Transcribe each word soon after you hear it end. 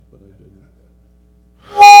but I didn't.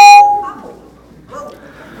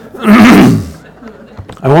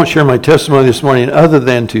 I won't share my testimony this morning other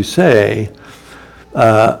than to say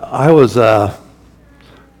I was a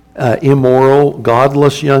immoral,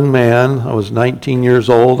 godless young man. I was 19 years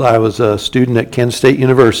old. I was a student at Kent State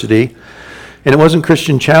University. And it wasn't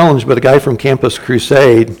Christian Challenge, but a guy from Campus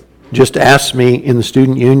Crusade just asked me in the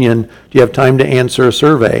student union, do you have time to answer a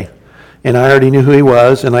survey? And I already knew who he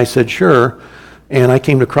was, and I said, sure. And I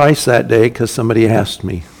came to Christ that day because somebody asked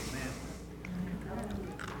me.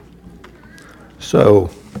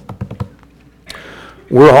 So,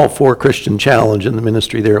 we're all for Christian Challenge in the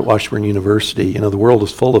ministry there at Washburn University. You know, the world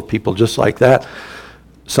is full of people just like that.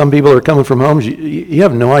 Some people are coming from homes, you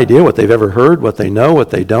have no idea what they've ever heard, what they know,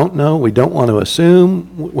 what they don't know. We don't want to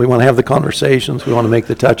assume. We want to have the conversations. We want to make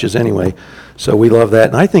the touches anyway. So we love that.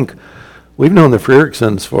 And I think we've known the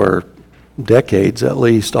Frerichsons for decades at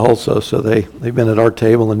least also. So they've been at our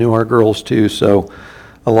table and knew our girls too. So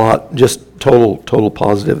a lot, just total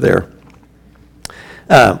positive there.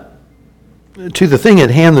 To the thing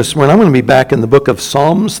at hand this morning, I'm going to be back in the book of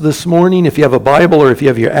Psalms this morning. If you have a Bible or if you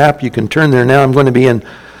have your app, you can turn there now. I'm going to be in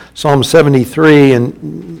Psalm 73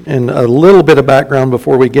 and a little bit of background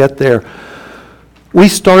before we get there. We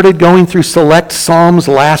started going through Select Psalms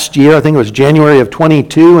last year. I think it was January of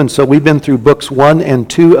 22, and so we've been through books 1 and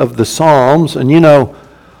 2 of the Psalms. And you know,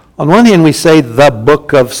 on one hand we say the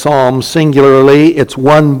book of Psalms singularly. It's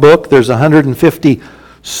one book. There's 150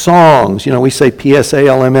 songs. You know, we say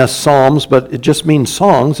PSALMS Psalms, but it just means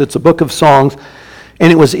songs. It's a book of songs.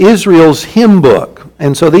 And it was Israel's hymn book.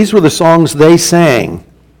 And so these were the songs they sang.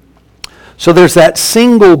 So there's that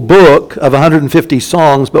single book of 150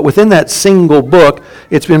 songs, but within that single book,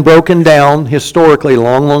 it's been broken down historically,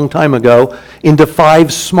 long time ago, into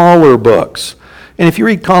 5 smaller books. And if you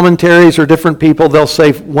read commentaries or different people, they'll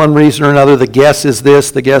say one reason or another, the guess is this,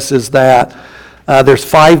 the guess is that. There's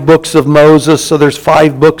 5 books of Moses, so there's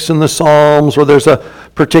 5 books in the Psalms, or there's a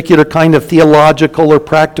particular kind of theological or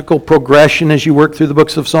practical progression as you work through the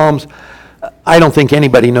books of Psalms. I don't think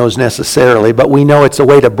anybody knows necessarily, but we know it's a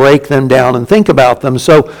way to break them down and think about them.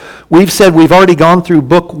 So we've said we've already gone through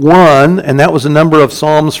book 1, and that was a number of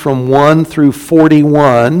Psalms from 1 through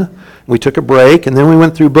 41. We took a break, and then we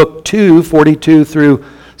went through book 2, 42 through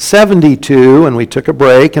 72, and we took a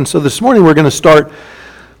break. And so this morning we're going to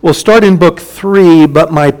We'll start in book 3,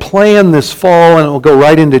 but my plan this fall, and it will go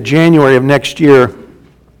right into January of next year,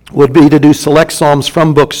 would be to do select Psalms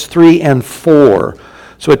from books 3 and 4.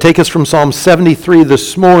 So it'd take us from Psalm 73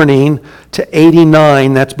 this morning to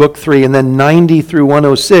 89, that's book 3, and then 90 through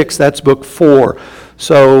 106, that's book 4.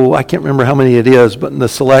 So I can't remember how many it is, but in the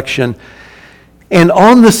selection. And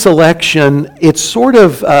on the selection, it's sort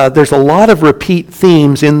of, there's a lot of repeat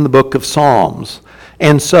themes in the book of Psalms.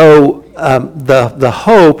 And so the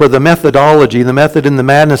hope or the methodology, the method in the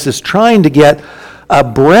madness is trying to get a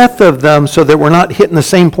breadth of them so that we're not hitting the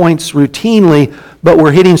same points routinely, but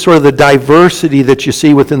we're hitting sort of the diversity that you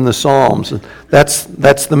see within the Psalms. That's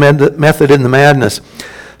the method in the madness.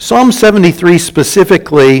 Psalm 73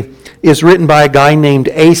 specifically is written by a guy named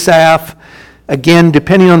Asaph. Again,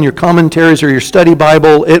 depending on your commentaries or your study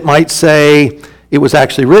Bible, it might say it was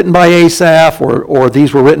actually written by Asaph or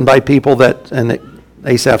these were written by people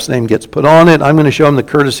Asaph's name gets put on it. I'm going to show him the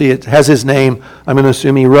courtesy. It has his name. I'm going to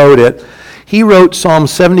assume he wrote it. He wrote Psalm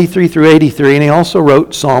 73 through 83, and he also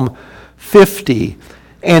wrote Psalm 50.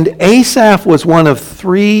 And Asaph was one of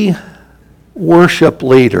 3 worship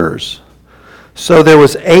leaders. So there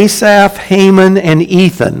was Asaph, Heman, and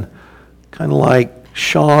Ethan, kind of like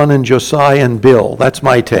Sean and Josiah and Bill. That's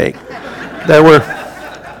my take.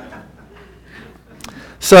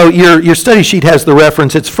 So your study sheet has the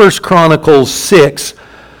reference. It's 1 Chronicles 6.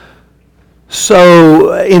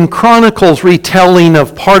 So in Chronicles retelling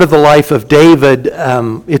of part of the life of David,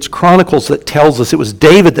 it's Chronicles that tells us it was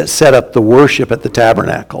David that set up the worship at the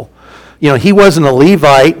tabernacle. You know, he wasn't a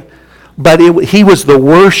Levite, but he was the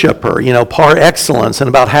worshiper, par excellence. And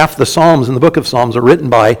about half the Psalms in the book of Psalms are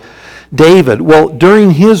written by David. Well,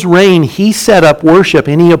 during his reign, he set up worship,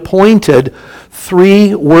 and he appointed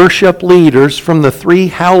 3 worship leaders from the 3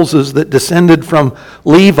 houses that descended from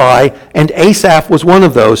Levi, and Asaph was one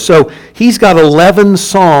of those. So he's got 11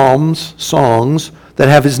 songs that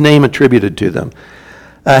have his name attributed to them.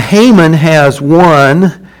 Heman has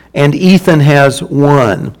 1, and Ethan has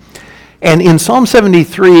 1. And in Psalm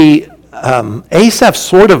 73, Asaph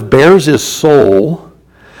sort of bears his soul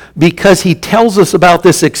because he tells us about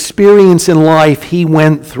this experience in life he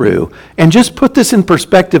went through. And just put this in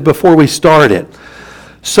perspective before we start it.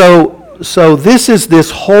 So this is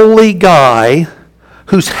this holy guy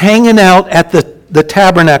who's hanging out at the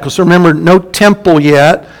tabernacle. So remember, no temple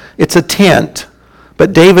yet. It's a tent.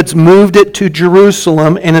 But David's moved it to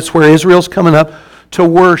Jerusalem, and it's where Israel's coming up to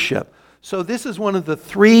worship. So this is one of the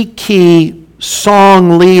three key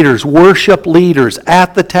song leaders, worship leaders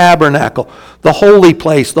at the tabernacle. The holy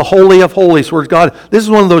place, the Holy of Holies, where God... This is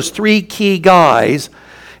one of those three key guys.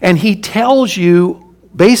 And he tells you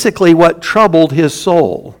basically what troubled his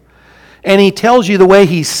soul. And he tells you the way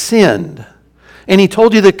he sinned. And he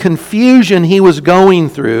told you the confusion he was going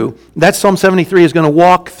through. That Psalm 73 is going to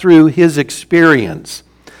walk through his experience.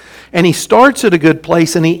 And he starts at a good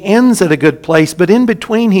place and he ends at a good place. But in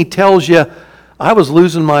between he tells you, I was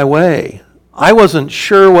losing my way. I wasn't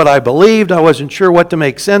sure what I believed. I wasn't sure what to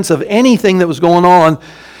make sense of anything that was going on.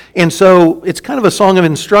 And so it's kind of a song of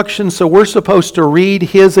instruction. So we're supposed to read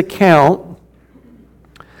his account.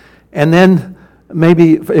 And then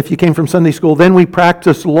maybe if you came from Sunday school, then we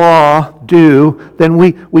practice law, then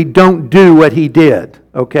we don't do what he did,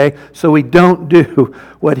 okay? So we don't do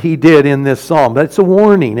what he did in this psalm. But it's a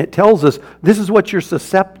warning. It tells us this is what you're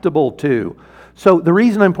susceptible to. So the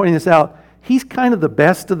reason I'm pointing this out, he's kind of the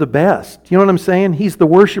best of the best. You know what I'm saying? He's the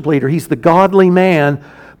worship leader. He's the godly man.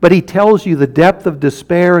 But he tells you the depth of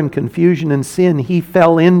despair and confusion and sin he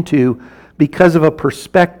fell into because of a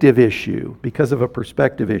perspective issue.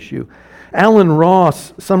 Alan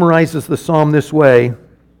Ross summarizes the psalm this way.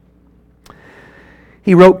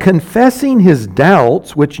 He wrote, confessing his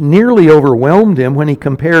doubts, which nearly overwhelmed him when he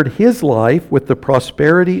compared his life with the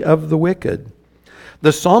prosperity of the wicked.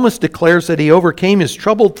 The psalmist declares that he overcame his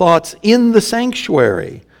troubled thoughts in the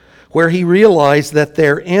sanctuary, where he realized that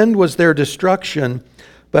their end was their destruction,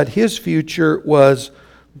 but his future was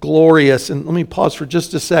glorious. And let me pause for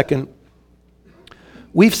just a second.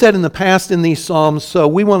 We've said in the past in these Psalms, so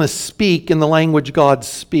we want to speak in the language God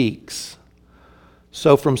speaks.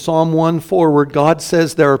 So from Psalm 1 forward, God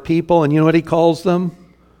says there are people, and you know what he calls them?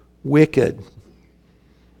 Wicked.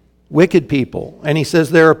 Wicked people. And he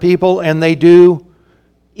says there are people and they do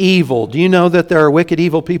evil. Do you know that there are wicked,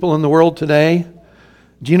 evil people in the world today?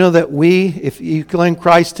 Do you know that if you claim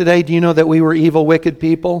Christ today, do you know that we were evil, wicked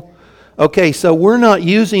people? Okay, so we're not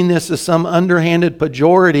using this as some underhanded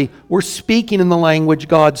pejorative. We're speaking in the language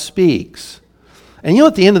God speaks. And you know,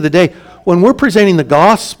 at the end of the day, when we're presenting the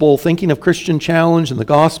gospel, thinking of Christian Challenge and the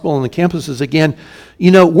gospel and the campuses again,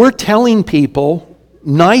 you know, we're telling people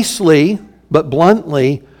nicely but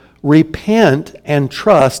bluntly, repent and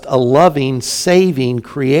trust a loving, saving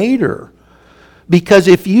Creator. Because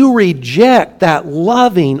if you reject that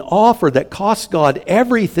loving offer that costs God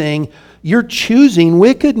everything, you're choosing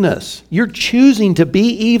wickedness. You're choosing to be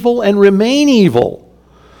evil and remain evil.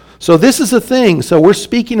 So this is a thing. So we're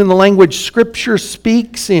speaking in the language Scripture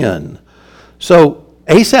speaks in. So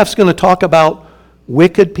Asaph's going to talk about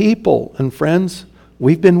wicked people. And friends,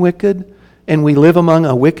 we've been wicked and we live among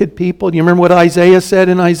a wicked people. Do you remember what Isaiah said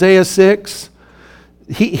in Isaiah 6?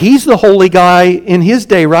 He's the holy guy in his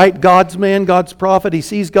day, right? God's man, God's prophet. He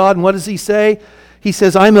sees God, and what does he say? He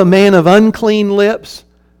says, I'm a man of unclean lips.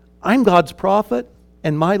 I'm God's prophet,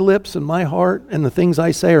 and my lips and my heart and the things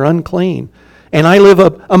I say are unclean. And I live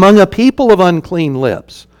among a people of unclean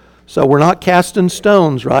lips. So we're not casting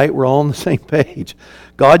stones, right? We're all on the same page.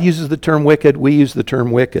 God uses the term wicked. We use the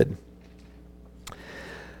term wicked.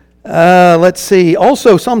 Let's see.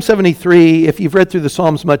 Also, Psalm 73, if you've read through the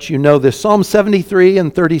Psalms much, you know this. Psalm 73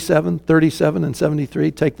 and 37 and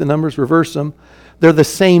 73, take the numbers, reverse them. They're the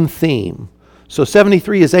same theme. So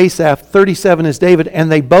 73 is Asaph, 37 is David, and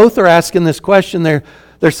they both are asking this question. They're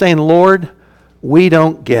saying, Lord, we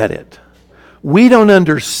don't get it. We don't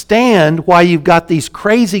understand why you've got these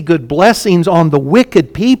crazy good blessings on the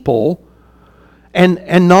wicked people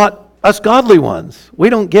and not us godly ones. We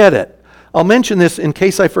don't get it. I'll mention this in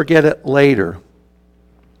case I forget it later.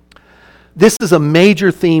 This is a major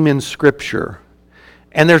theme in Scripture.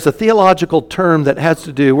 And there's a theological term that has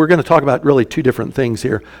to do, we're going to talk about really two different things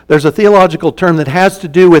here. There's a theological term that has to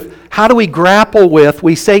do with how do we grapple with,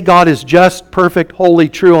 we say God is just, perfect, holy,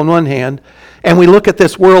 true on one hand, and we look at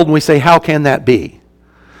this world and we say, how can that be?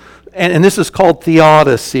 And this is called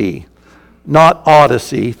theodicy, not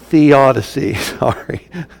odyssey, theodicy, sorry.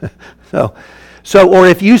 So, or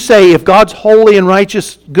if you say, if God's holy and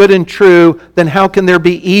righteous, good and true, then how can there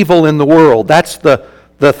be evil in the world? That's the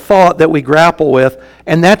thought that we grapple with,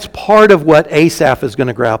 and that's part of what Asaph is going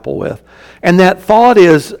to grapple with. And that thought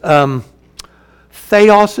is,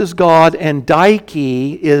 theos is God, and dike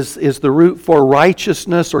is the root for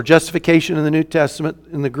righteousness or justification in the New Testament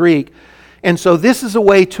in the Greek. And so this is a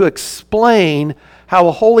way to explain how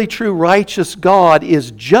a holy, true, righteous God is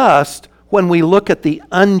just when we look at the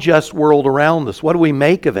unjust world around us. What do we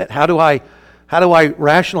make of it? How do I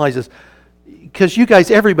rationalize this? because you guys,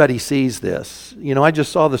 everybody sees this. You know, I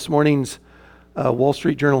just saw this morning's Wall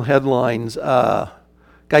Street Journal headlines.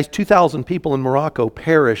 Guys, 2,000 people in Morocco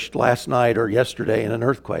perished last night or yesterday in an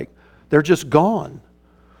earthquake. They're just gone.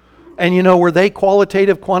 And you know, were they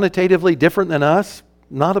quantitatively different than us?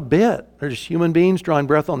 Not a bit. They're just human beings drawing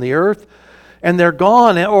breath on the earth, and they're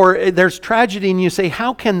gone. Or there's tragedy, and you say,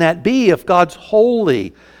 how can that be if God's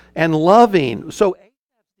holy and loving? So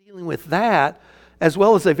dealing with that, as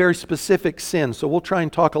well as a very specific sin. So we'll try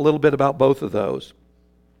and talk a little bit about both of those.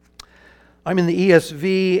 I'm in the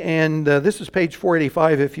ESV, and this is page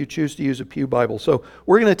 485 if you choose to use a Pew Bible. So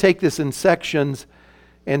we're going to take this in sections,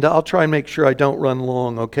 and I'll try and make sure I don't run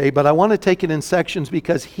long, okay? But I want to take it in sections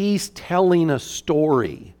because he's telling a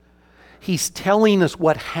story. He's telling us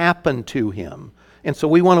what happened to him. And so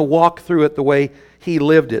we want to walk through it the way he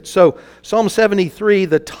lived it. So Psalm 73,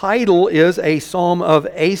 the title is a Psalm of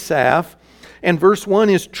Asaph. And verse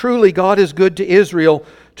 1 is, truly God is good to Israel,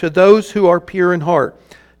 to those who are pure in heart.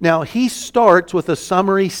 Now, he starts with a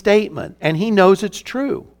summary statement, and he knows it's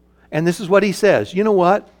true. And this is what he says. You know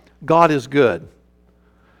what? God is good. And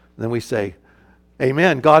then we say,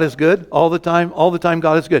 amen. God is good all the time. All the time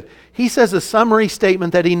God is good. He says a summary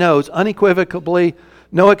statement that he knows unequivocally,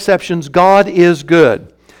 no exceptions. God is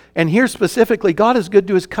good. And here specifically, God is good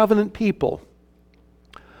to his covenant people.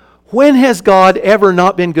 When has God ever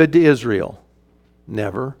not been good to Israel?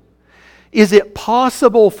 Never. Is it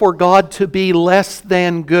possible for God to be less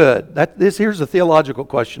than good? Here's a theological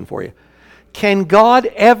question for you. Can God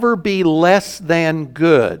ever be less than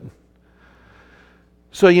good?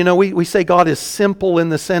 So, you know, we say God is simple in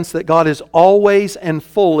the sense that God is always and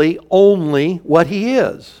fully only what he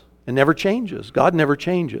is and never changes. God never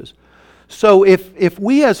changes. So if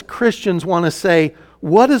we as Christians want to say,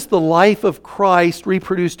 what does the life of Christ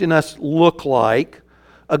reproduced in us look like?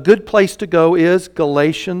 A good place to go is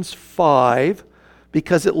Galatians 5,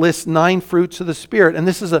 because it lists 9 fruits of the Spirit. And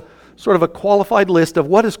this is a sort of a qualified list of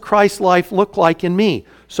what does Christ's life look like in me.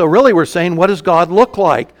 So really we're saying, what does God look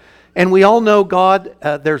like? And we all know God,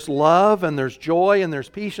 there's love, and there's joy, and there's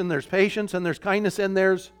peace, and there's patience, and there's kindness, and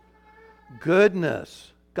there's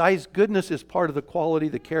goodness. Guys, goodness is part of the quality,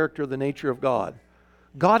 the character, the nature of God.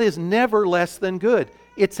 God is never less than good.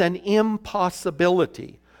 It's an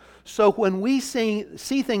impossibility. So when we see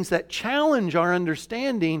things that challenge our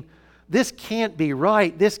understanding, this can't be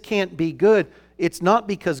right, this can't be good, it's not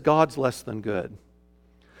because God's less than good.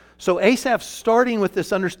 So Asaph's starting with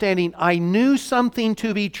this understanding, I knew something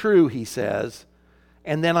to be true, he says,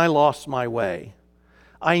 and then I lost my way.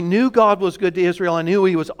 I knew God was good to Israel, I knew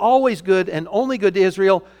he was always good and only good to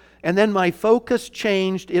Israel, and then my focus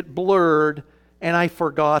changed, it blurred, and I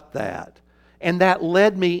forgot that. And that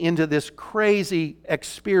led me into this crazy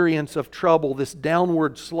experience of trouble, this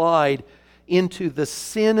downward slide into the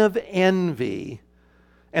sin of envy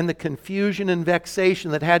and the confusion and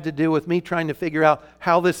vexation that had to do with me trying to figure out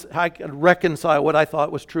how I could reconcile what I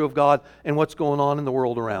thought was true of God and what's going on in the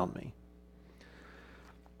world around me.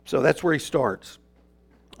 So that's where he starts.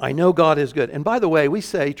 I know God is good. And by the way, we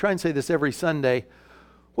try and say this every Sunday,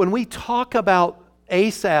 when we talk about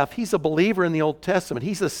Asaph, he's a believer in the Old Testament.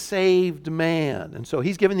 He's a saved man. And so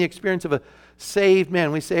he's given the experience of a saved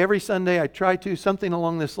man. We say every Sunday, I try to, something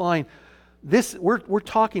along this line.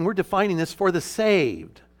 We're defining this for the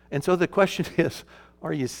saved. And so the question is,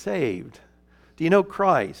 are you saved? Do you know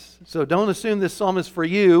Christ? So don't assume this psalm is for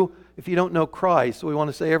you if you don't know Christ. So we want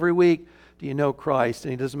to say every week, do you know Christ?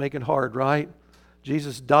 And he doesn't make it hard, right?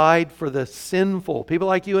 Jesus died for the sinful, people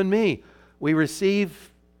like you and me. We receive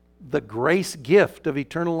the grace gift of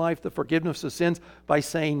eternal life, the forgiveness of sins, by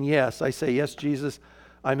saying yes. I say, yes, Jesus,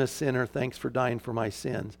 I'm a sinner. Thanks for dying for my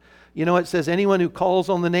sins. You know, it says, anyone who calls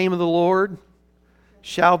on the name of the Lord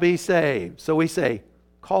shall be saved. So we say,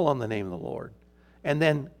 call on the name of the Lord. And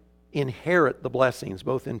then inherit the blessings,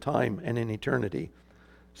 both in time and in eternity.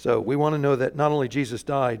 So we want to know that not only Jesus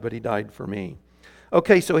died, but he died for me.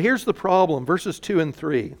 Okay, so here's the problem, verses 2 and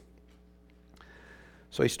 3.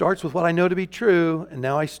 So he starts with what I know to be true, and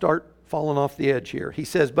now I start falling off the edge here. He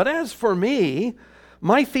says, but as for me,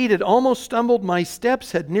 my feet had almost stumbled, my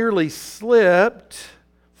steps had nearly slipped,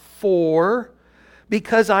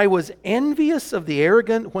 because I was envious of the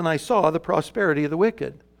arrogant when I saw the prosperity of the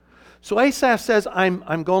wicked. So Asaph says, I'm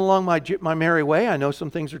going along my merry way. I know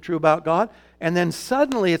some things are true about God. And then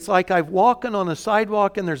suddenly it's like I'm walking on a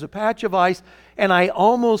sidewalk and there's a patch of ice and I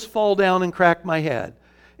almost fall down and crack my head.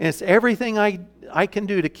 And it's everything I can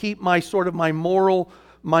do to keep my moral,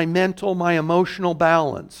 my mental, my emotional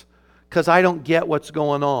balance, because I don't get what's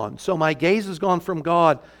going on. So my gaze has gone from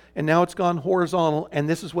God and now it's gone horizontal, and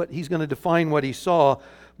this is what he's going to define what he saw.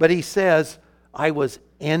 But he says, I was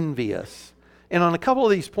envious. And on a couple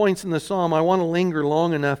of these points in the psalm, I want to linger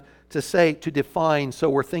long enough to define, so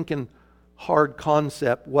we're thinking hard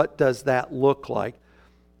concept, what does that look like?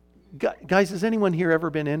 Guys, has anyone here ever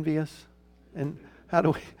been envious? And how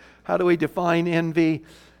do we define envy?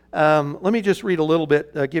 Let me just read a little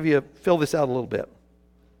bit, fill this out a little bit.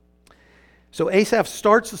 So Asaph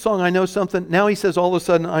starts the song, I know something. Now he says, all of a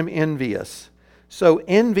sudden, I'm envious. So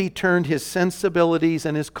envy turned his sensibilities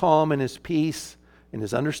and his calm and his peace and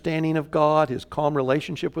his understanding of God, his calm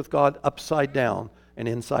relationship with God, upside down and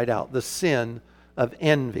inside out. The sin of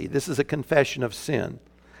envy. This is a confession of sin.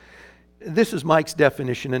 This is Mike's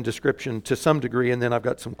definition and description to some degree, and then I've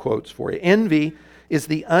got some quotes for you. Envy is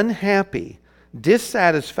the unhappy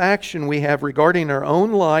dissatisfaction we have regarding our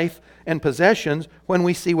own life and possessions when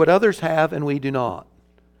we see what others have and we do not.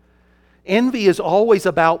 Envy is always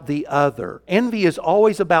about the other. Envy is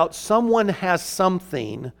always about someone has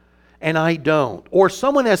something and I don't. Or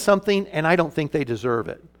someone has something and I don't think they deserve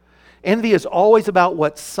it. Envy is always about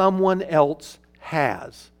what someone else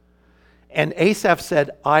has. And Asaph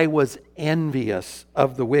said, I was envious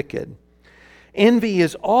of the wicked. Envy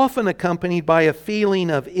is often accompanied by a feeling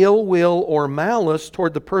of ill will or malice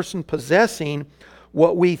toward the person possessing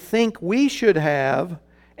what we think we should have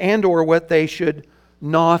and or what they should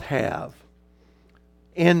not have.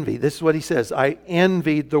 Envy. This is what he says. I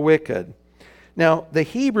envied the wicked. Now, the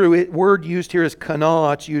Hebrew word used here is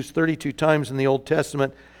kanah. It's used 32 times in the Old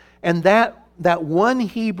Testament. And that one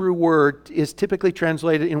Hebrew word is typically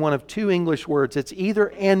translated in one of two English words. It's either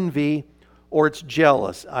envy or it's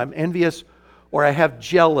jealous. I'm envious or I have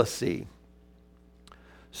jealousy.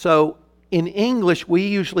 So in English, we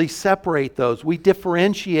usually separate those. We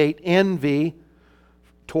differentiate envy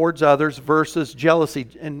towards others versus jealousy.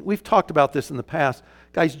 And we've talked about this in the past.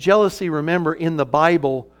 Guys, jealousy, remember, in the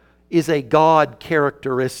Bible is a God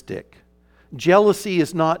characteristic. Jealousy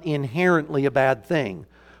is not inherently a bad thing.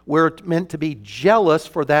 We're meant to be jealous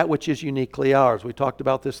for that which is uniquely ours. We talked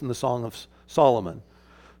about this in the Song of Solomon.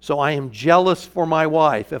 So I am jealous for my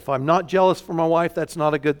wife. If I'm not jealous for my wife, that's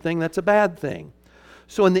not a good thing, that's a bad thing.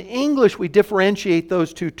 So in the English, we differentiate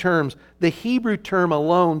those two terms. The Hebrew term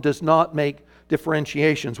alone does not make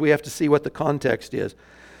differentiations. We have to see what the context is.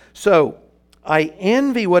 So I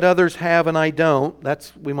envy what others have and I don't.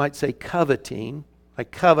 That's, we might say, coveting. I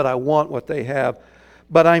covet, I want what they have.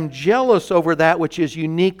 But I'm jealous over that which is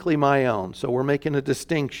uniquely my own. So we're making a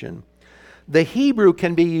distinction. The Hebrew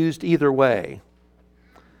can be used either way.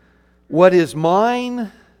 What is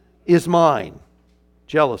mine,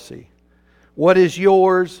 jealousy. What is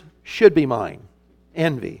yours should be mine,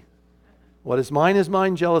 envy. What is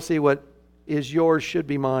mine, jealousy. What is yours should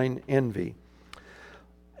be mine, envy.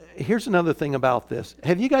 Here's another thing about this.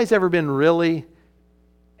 Have you guys ever been really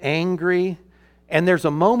angry? And there's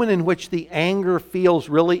a moment in which the anger feels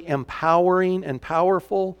really empowering and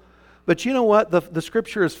powerful. But you know what? The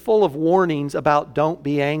scripture is full of warnings about don't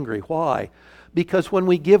be angry. Why? Because when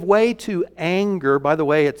we give way to anger, by the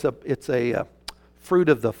way, it's a fruit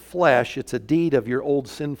of the flesh. It's a deed of your old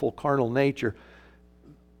sinful carnal nature.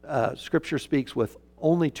 Scripture speaks with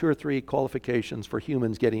only 2 or 3 qualifications for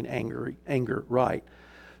humans getting anger right.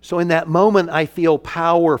 So in that moment, I feel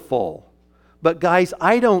powerful. But guys,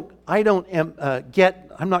 I'm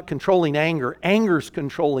not controlling anger. Anger's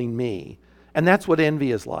controlling me. And that's what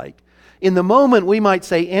envy is like. In the moment, we might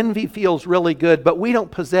say envy feels really good, but we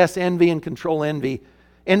don't possess envy and control envy.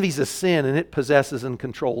 Envy's a sin, and it possesses and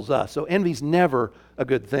controls us. So envy's never a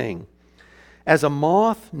good thing. As a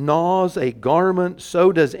moth gnaws a garment,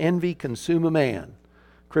 so does envy consume a man,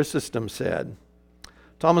 Chrysostom said.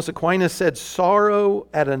 Thomas Aquinas said, sorrow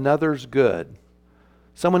at another's good.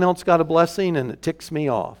 Someone else got a blessing and it ticks me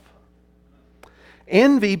off.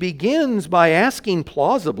 Envy begins by asking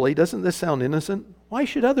plausibly, doesn't this sound innocent? Why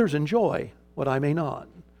should others enjoy what I may not?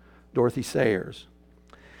 Dorothy Sayers.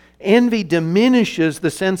 Envy diminishes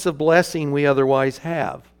the sense of blessing we otherwise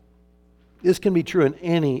have. This can be true in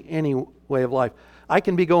any way of life. I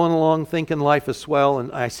can be going along thinking life is swell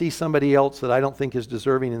and I see somebody else that I don't think is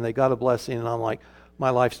deserving and they got a blessing and I'm like, my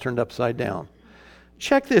life's turned upside down.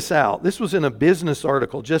 Check this out. This was in a business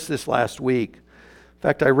article just this last week. In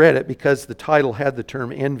fact, I read it because the title had the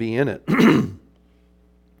term envy in it.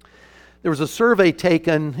 There was a survey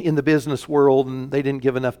taken in the business world, and they didn't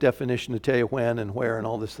give enough definition to tell you when and where and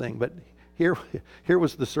all this thing. But here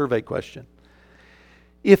was the survey question.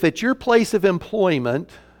 If at your place of employment,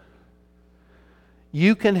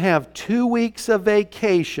 you can have 2 weeks of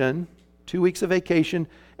vacation,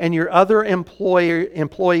 and your other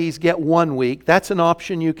employees get 1 week, that's an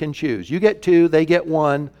option you can choose. You get 2, they get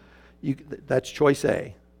 1. That's choice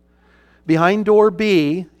A. Behind door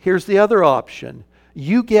B, here's the other option.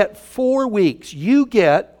 You get 4 weeks. You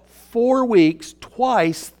get 4 weeks,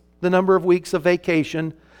 twice the number of weeks of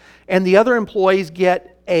vacation, and the other employees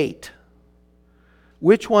get 8.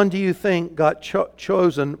 Which one do you think got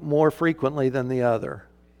chosen more frequently than the other?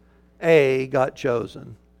 A got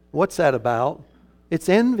chosen. What's that about? It's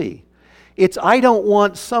envy. It's I don't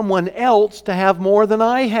want someone else to have more than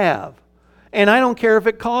I have. And I don't care if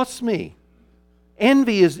it costs me.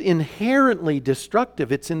 Envy is inherently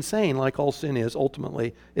destructive. It's insane, like all sin is.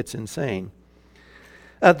 Ultimately, it's insane.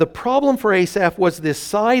 The problem for Asaph was this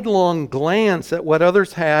sidelong glance at what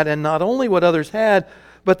others had, and not only what others had,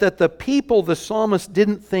 but that the people the psalmist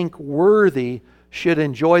didn't think worthy should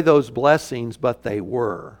enjoy those blessings, but they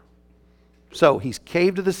were. So he's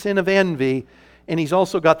caved to the sin of envy, and he's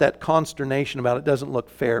also got that consternation about it doesn't look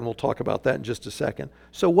fair, and we'll talk about that in just a second.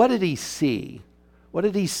 So what did he see? What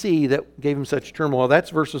did he see that gave him such turmoil?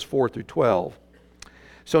 That's verses 4 through 12.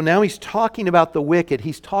 So now he's talking about the wicked.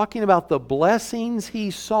 He's talking about the blessings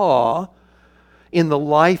he saw in the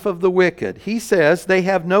life of the wicked. He says they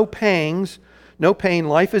have no pangs, no pain.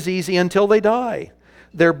 Life is easy until they die.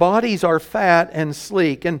 Their bodies are fat and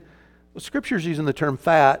sleek. And Scripture's using the term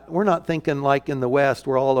fat. We're not thinking like in the West,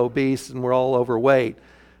 we're all obese and we're all overweight.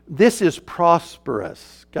 This is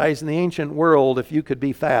prosperous. Guys, in the ancient world, if you could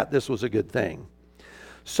be fat, this was a good thing.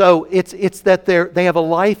 So it's that they have a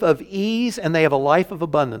life of ease and they have a life of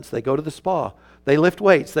abundance. They go to the spa. They lift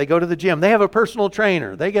weights. They go to the gym. They have a personal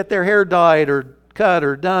trainer. They get their hair dyed or cut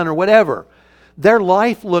or done or whatever. Their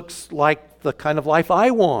life looks like the kind of life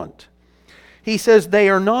I want. He says they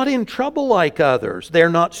are not in trouble like others. They're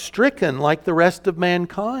not stricken like the rest of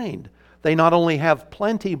mankind. They not only have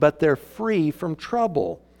plenty, but they're free from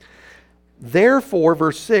trouble. Therefore,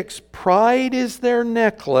 verse 6, pride is their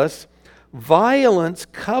necklace. Violence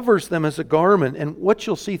covers them as a garment. And what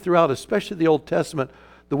you'll see throughout, especially the Old Testament,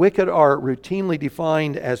 the wicked are routinely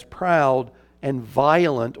defined as proud and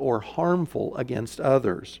violent or harmful against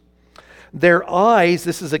others. Their eyes,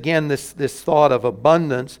 this is again this thought of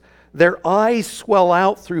abundance, their eyes swell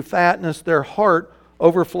out through fatness, their heart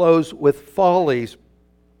overflows with follies.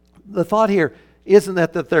 The thought here isn't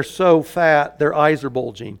that they're so fat, their eyes are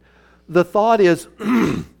bulging. The thought is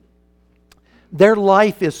their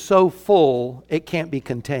life is so full, it can't be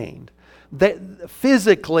contained. They,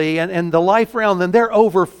 physically, and the life around them, they're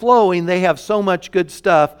overflowing. They have so much good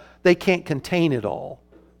stuff, they can't contain it all.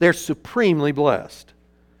 They're supremely blessed.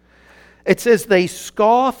 It says they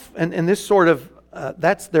scoff, and this sort of,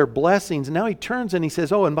 that's their blessings. And now he turns and he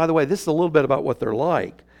says, oh, and by the way, this is a little bit about what they're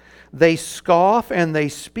like. They scoff and they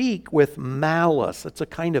speak with malice. It's a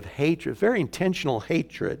kind of hatred, very intentional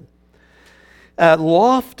hatred.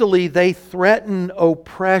 Loftily they threaten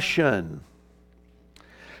oppression.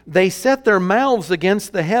 They set their mouths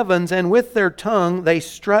against the heavens, and with their tongue they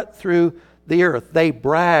strut through the earth. They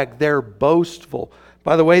brag, they're boastful.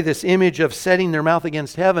 By the way, this image of setting their mouth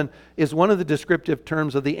against heaven is one of the descriptive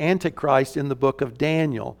terms of the Antichrist in the book of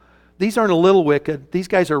Daniel. These aren't a little wicked. These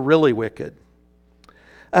guys are really wicked.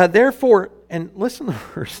 Therefore, and listen to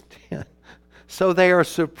verse 10. So they are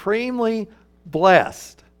supremely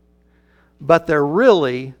blessed, but they're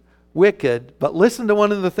really wicked. But listen to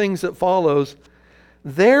one of the things that follows.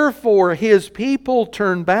 Therefore, his people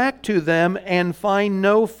turn back to them and find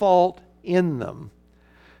no fault in them.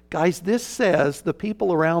 Guys, this says the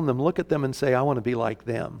people around them look at them and say, I want to be like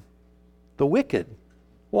them. The wicked.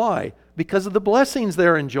 Why? Because of the blessings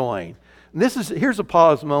they're enjoying. And here's a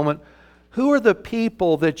pause moment. Who are the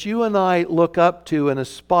people that you and I look up to and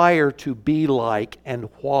aspire to be like, and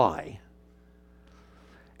why?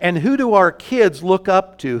 And who do our kids look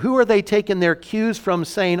up to? Who are they taking their cues from,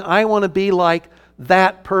 saying, I want to be like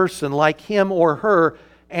that person, like him or her,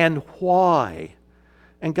 and why?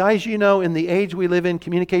 And guys, you know, in the age we live in,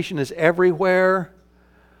 communication is everywhere.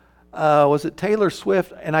 Was it Taylor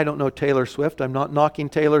Swift? And I don't know Taylor Swift. I'm not knocking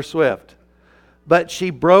Taylor Swift. But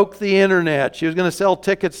she broke the internet. She was going to sell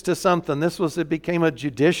tickets to something. It became a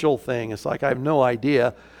judicial thing. It's like I have no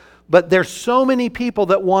idea. But there's so many people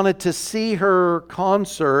that wanted to see her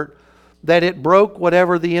concert that it broke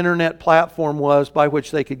whatever the internet platform was by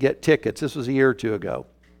which they could get tickets. This was a year or two ago.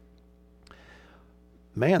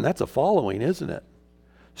 Man, that's a following, isn't it?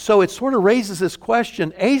 So it sort of raises this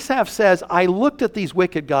question. Asaph says, I looked at these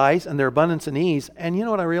wicked guys and their abundance and ease, and you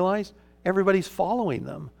know what I realized? Everybody's following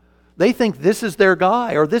them. They think this is their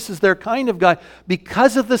guy or this is their kind of guy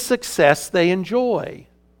because of the success they enjoy.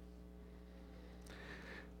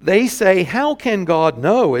 They say, how can God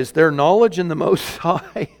know? Is there knowledge in the Most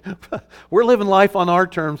High? We're living life on our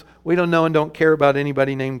terms. We don't know and don't care about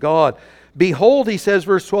anybody named God. Behold, he says,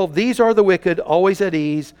 verse 12, these are the wicked, always at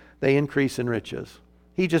ease. They increase in riches.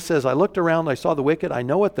 He just says, I looked around, I saw the wicked, I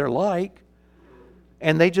know what they're like,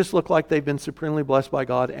 and they just look like they've been supremely blessed by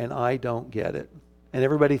God, and I don't get it. And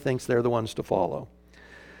everybody thinks they're the ones to follow.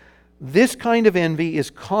 This kind of envy is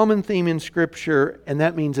common theme in Scripture, and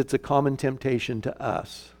that means it's a common temptation to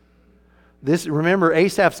us. Remember,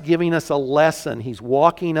 Asaph's giving us a lesson. He's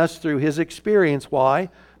walking us through his experience. Why?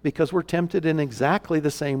 Because we're tempted in exactly the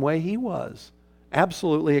same way he was.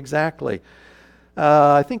 Absolutely exactly.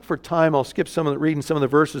 I think for time I'll skip reading some of the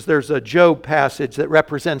verses. There's a Job passage that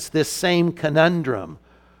represents this same conundrum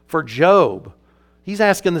for Job. He's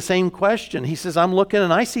asking the same question. He says, I'm looking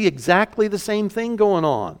and I see exactly the same thing going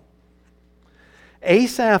on.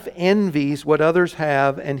 Asaph envies what others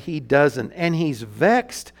have and he doesn't. And he's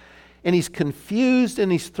vexed and he's confused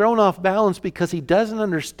and he's thrown off balance because he doesn't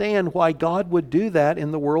understand why God would do that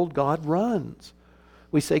in the world God runs.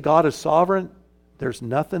 We say God is sovereign. There's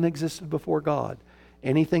nothing existed before God.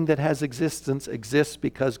 Anything that has existence exists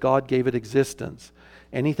because God gave it existence.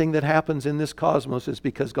 Anything that happens in this cosmos is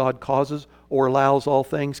because God causes or allows all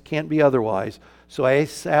things. Can't be otherwise. So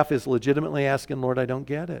Asaph is legitimately asking, Lord, I don't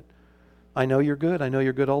get it. I know you're good. I know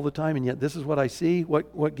you're good all the time, and yet this is what I see.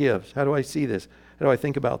 What gives? How do I see this? How do I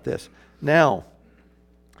think about this? Now,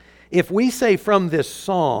 if we say from this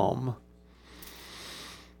psalm,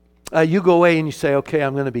 you go away and you say, okay,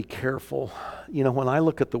 I'm going to be careful. You know, when I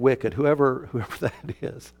look at the wicked, whoever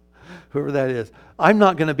that is, I'm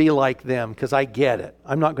not going to be like them because I get it.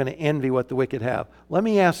 I'm not going to envy what the wicked have. Let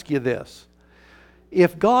me ask you this.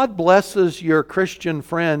 If God blesses your Christian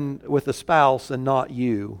friend with a spouse and not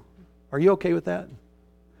you, are you okay with that?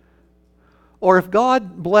 Or if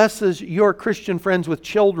God blesses your Christian friends with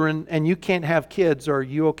children and you can't have kids, are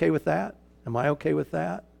you okay with that? Am I okay with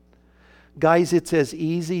that? Guys, it's as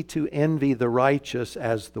easy to envy the righteous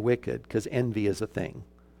as the wicked, because envy is a thing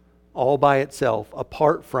all by itself,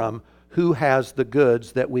 apart from who has the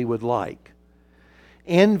goods that we would like.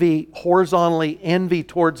 Envy, horizontally, envy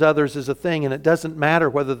towards others is a thing, and it doesn't matter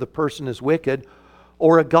whether the person is wicked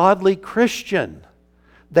or a godly Christian.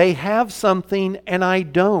 They have something and I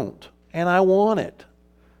don't, and I want it.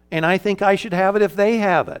 And I think I should have it if they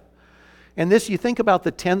have it. And this, you think about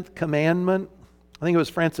the 10th commandment. I think it was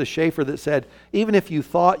Francis Schaeffer that said, even if you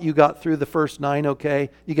thought you got through the first 9 okay,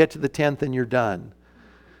 you get to the 10th and you're done.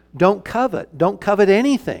 Don't covet. Don't covet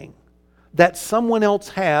anything that someone else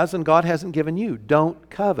has and God hasn't given you. Don't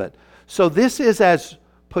covet. So this is as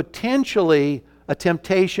potentially a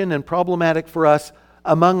temptation and problematic for us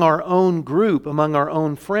among our own group, among our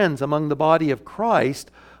own friends, among the body of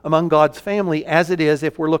Christ, among God's family, as it is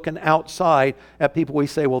if we're looking outside at people we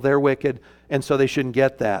say, well, they're wicked, and so they shouldn't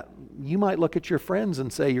get that. You might look at your friends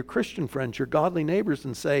and say, your Christian friends, your godly neighbors,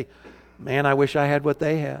 and say, man, I wish I had what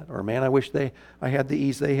they had, or man, I wish I had the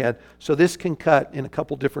ease they had. So this can cut in a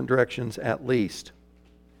couple different directions at least.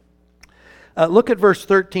 Look at verse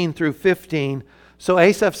 13 through 15. So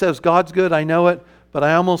Asaph says, God's good, I know it, but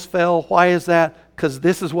I almost fell. Why is that? Because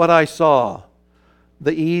this is what I saw,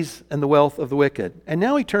 the ease and the wealth of the wicked. And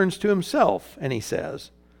now he turns to himself and he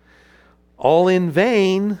says, all in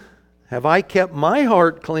vain have I kept my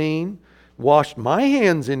heart clean, washed my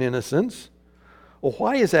hands in innocence. Well,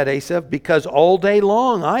 why is that, Asaph? Because all day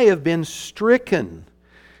long I have been stricken.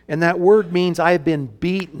 And that word means I have been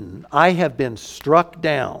beaten. I have been struck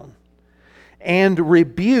down and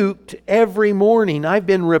rebuked every morning. I've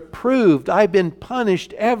been reproved. I've been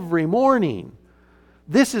punished every morning.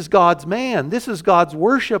 This is God's man. This is God's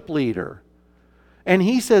worship leader. And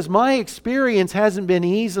he says, my experience hasn't been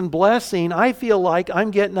ease and blessing. I feel like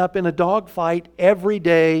I'm getting up in a dogfight every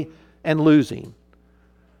day and losing.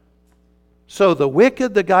 So the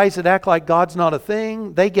wicked, the guys that act like God's not a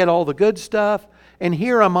thing, they get all the good stuff. And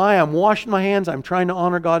here am I, I'm washing my hands, I'm trying to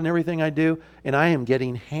honor God in everything I do, and I am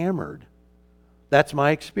getting hammered. That's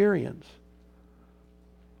my experience.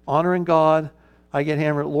 Honoring God, I get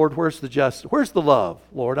hammered. Lord, where's the justice? Where's the love,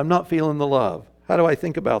 Lord? I'm not feeling the love. How do I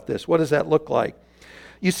think about this? What does that look like?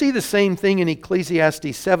 You see the same thing in Ecclesiastes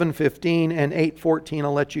 7:15 and 8:14.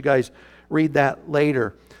 I'll let you guys read that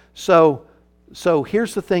later. So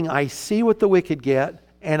here's the thing. I see what the wicked get,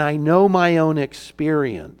 and I know my own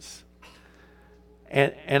experience.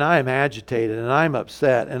 And I am agitated, and I'm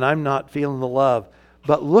upset, and I'm not feeling the love.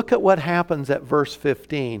 But look at what happens at verse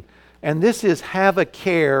 15. And this is have a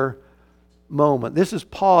care moment. This is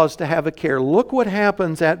pause to have a care. Look what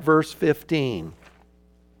happens at verse 15.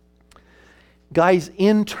 Guys,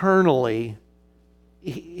 internally,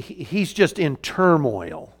 he's just in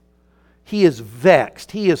turmoil. He is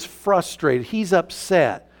vexed. He is frustrated. He's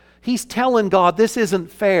upset. He's telling God this isn't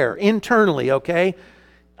fair internally, okay?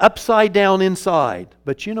 Upside down inside.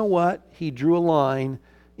 But you know what? He drew a line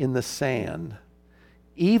in the sand.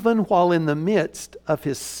 even while in the midst of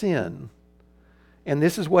his sin. And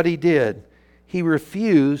this is what he did. He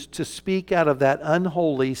refused to speak out of that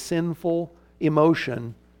unholy, sinful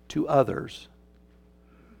emotion to others.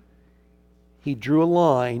 He drew a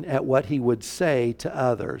line at what he would say to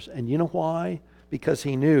others. And you know why? Because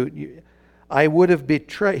he knew, I would have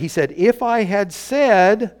betrayed. He said, if I had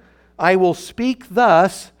said, I will speak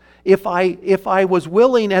thus, if I was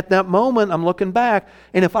willing at that moment, I'm looking back,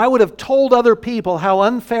 and if I would have told other people how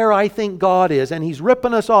unfair I think God is, and He's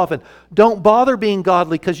ripping us off, and don't bother being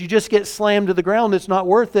godly because you just get slammed to the ground, it's not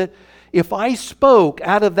worth it. If I spoke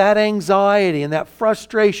out of that anxiety and that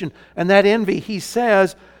frustration and that envy, He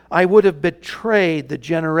says, I would have betrayed the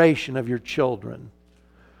generation of your children.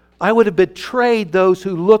 I would have betrayed those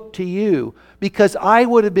who look to you, because I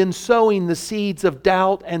would have been sowing the seeds of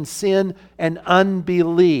doubt and sin and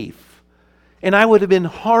unbelief. And I would have been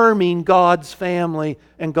harming God's family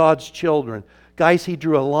and God's children. Guys, He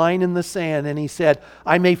drew a line in the sand and He said,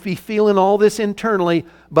 I may be feeling all this internally,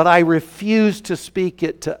 but I refuse to speak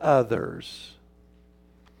it to others.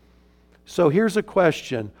 So here's a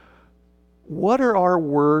question. What are our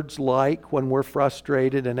words like when we're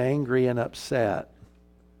frustrated and angry and upset?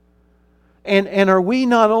 And are we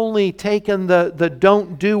not only taking the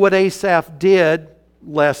don't do what Asaph did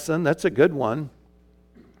lesson, that's a good one,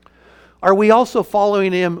 are we also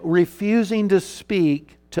following him, refusing to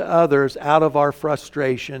speak to others out of our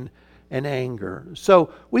frustration and anger?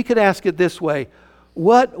 So we could ask it this way,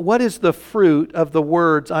 what is the fruit of the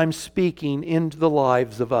words I'm speaking into the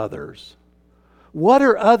lives of others? What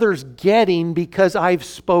are others getting because I've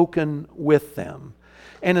spoken with them?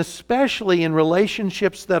 And especially in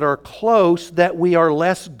relationships that are close, that we are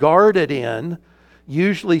less guarded in,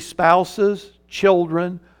 usually spouses,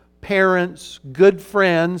 children, parents, good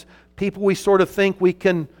friends, people we sort of think we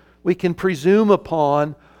can presume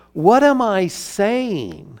upon. What am I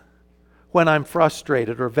saying when I'm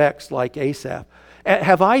frustrated or vexed like Asaph?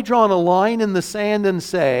 Have I drawn a line in the sand and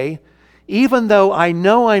say, even though I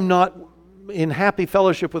know I'm not in happy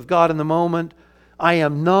fellowship with God in the moment, I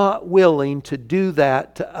am not willing to do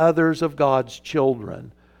that to others of God's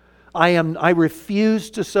children. I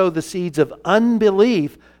refuse to sow the seeds of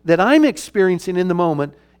unbelief that I'm experiencing in the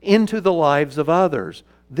moment into the lives of others.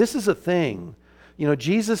 This is a thing. You know,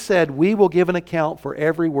 Jesus said we will give an account for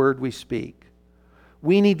every word we speak.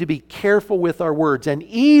 We need to be careful with our words. And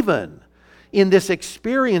even in this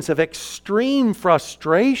experience of extreme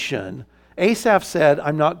frustration, Asaph said,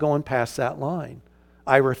 I'm not going past that line.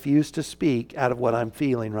 I refuse to speak out of what I'm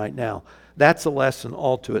feeling right now. That's a lesson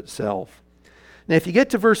all to itself. Now, if you get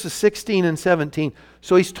to verses 16 and 17,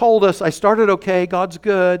 so he's told us, I started okay, God's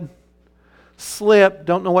good. Slip,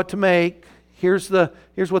 don't know what to make. Here's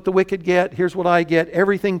what the wicked get, here's what I get.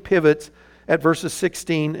 Everything pivots at verses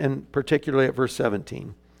 16 and particularly at verse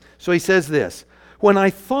 17. So he says this, when I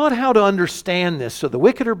thought how to understand this, so the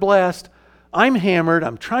wicked are blessed, I'm hammered,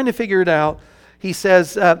 I'm trying to figure it out. He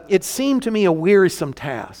says, it seemed to me a wearisome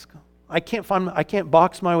task. I can't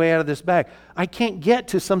box my way out of this bag. I can't get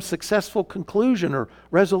to some successful conclusion or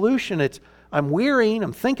resolution. I'm wearying,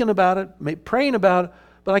 I'm thinking about it, praying about it,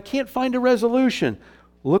 but I can't find a resolution.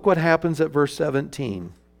 Look what happens at verse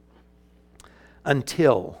 17.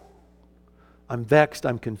 Until I'm vexed,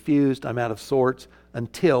 I'm confused, I'm out of sorts,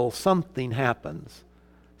 until something happens.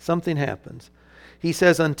 Something happens. He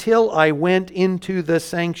says, until I went into the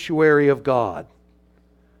sanctuary of God,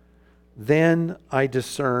 then I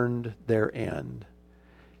discerned their end.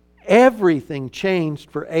 Everything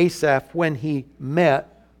changed for Asaph when he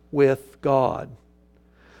met with God.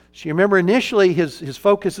 So you remember initially his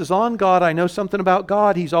focus is on God. I know something about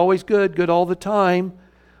God. He's always good all the time.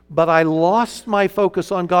 But I lost my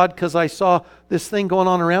focus on God because I saw this thing going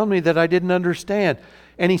on around me that I didn't understand.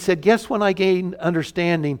 And he said, guess when I gained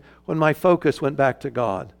understanding? When my focus went back to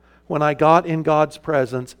God. When I got in God's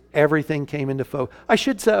presence, everything came into focus. I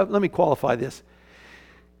should say, let me qualify this.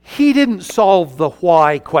 He didn't solve the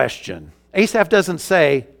why question. Asaph doesn't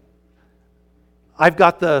say, I've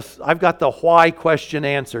got the why question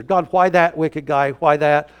answered. God, why that wicked guy? Why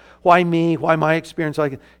that? Why me? Why my experience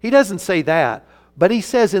like it? He doesn't say that. But he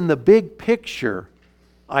says in the big picture,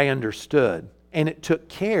 I understood. And it took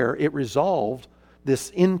care, it resolved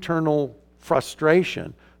this internal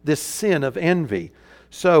frustration, this sin of envy.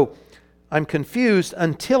 So I'm confused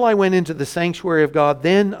until I went into the sanctuary of God,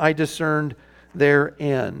 then I discerned their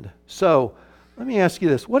end. So let me ask you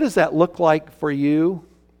this. What does that look like for you?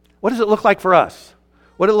 What does it look like for us?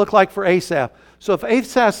 What did it look like for Asaph? So if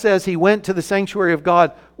Asaph says he went to the sanctuary of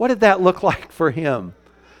God, what did that look like for him?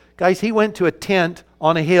 Guys, he went to a tent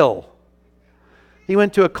on a hill. He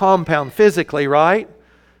went to a compound physically, right?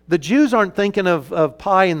 The Jews aren't thinking of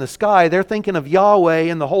pie in the sky. They're thinking of Yahweh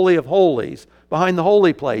in the Holy of Holies, behind the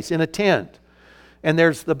holy place, in a tent. And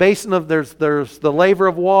there's the basin of, there's the laver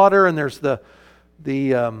of water, and there's the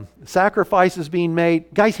sacrifices being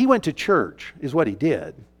made. Guys, he went to church, is what he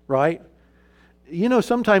did, right? You know,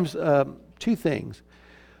 sometimes, two things.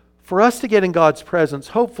 For us to get in God's presence,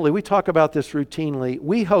 hopefully, we talk about this routinely,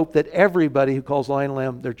 we hope that everybody who calls Lion and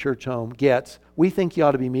Lamb their church home gets, we think you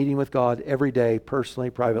ought to be meeting with God every day, personally,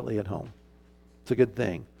 privately, at home. It's a good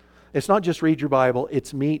thing. It's not just read your Bible,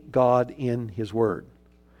 it's meet God in His Word.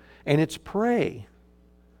 And it's pray.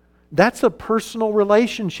 That's a personal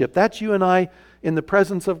relationship. That's you and I in the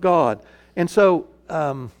presence of God. And so,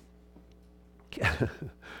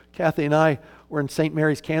 Kathy and I were in St.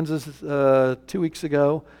 Mary's, Kansas 2 weeks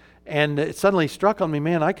ago, and it suddenly struck on me,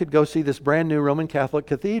 man, I could go see this brand new Roman Catholic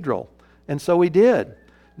cathedral. And so we did.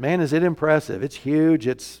 Man, is it impressive. It's huge.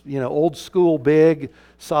 It's, old school, big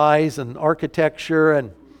size and architecture.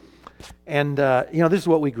 And this is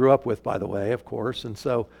what we grew up with, by the way, of course. And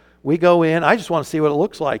so we go in. I just want to see what it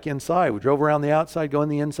looks like inside. We drove around the outside, go in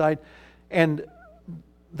the inside. And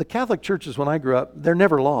the Catholic churches, when I grew up, they're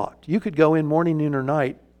never locked. You could go in morning, noon, or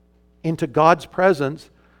night into God's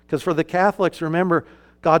presence, because for the Catholics, remember,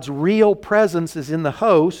 God's real presence is in the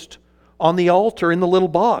host, on the altar, in the little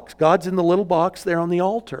box. God's in the little box there on the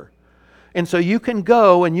altar. And so you can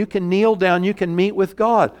go and you can kneel down, you can meet with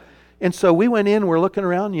God. And so we went in, we're looking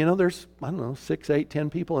around, there's, 6, 8, 10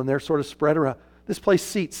 people, and they're sort of spread around. This place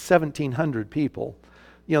seats 1,700 people.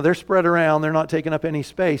 They're spread around, they're not taking up any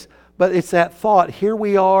space. But it's that thought, here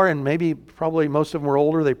we are, and probably most of them were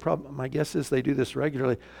older. My guess is they do this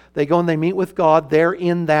regularly. They go and they meet with God. They're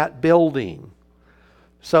in that building.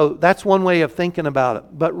 So that's one way of thinking about it.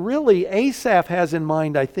 But really, Asaph has in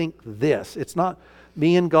mind, I think, this. It's not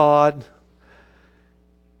me and God,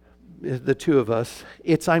 the two of us.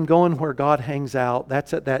 It's I'm going where God hangs out.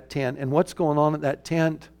 That's at that tent. And what's going on at that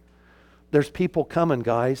tent? There's people coming,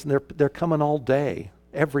 guys, and they're coming all day,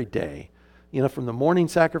 every day. From the morning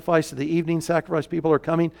sacrifice to the evening sacrifice, people are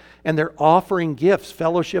coming, and they're offering gifts,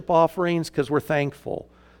 fellowship offerings because we're thankful,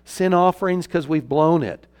 sin offerings because we've blown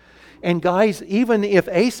it. And guys, even if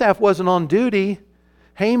Asaph wasn't on duty,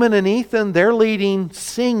 Haman and Ethan, they're leading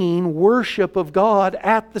singing worship of God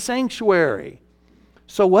at the sanctuary.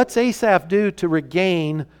 So what's Asaph do to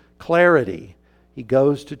regain clarity? He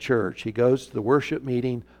goes to church. He goes to the worship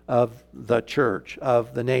meeting of the church,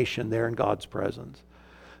 of the nation there in God's presence.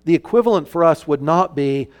 The equivalent for us would not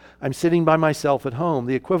be, I'm sitting by myself at home.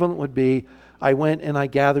 The equivalent would be, I went and I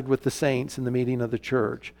gathered with the saints in the meeting of the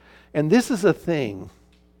church. And this is a thing.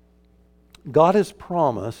 God has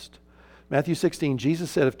promised, Matthew 16, Jesus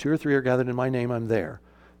said, if 2 or 3 are gathered in my name, I'm there.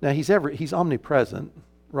 Now, he's omnipresent,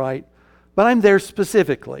 right? But I'm there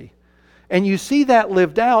specifically. And you see that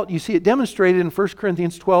lived out, you see it demonstrated in 1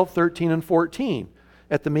 Corinthians 12, 13, and 14.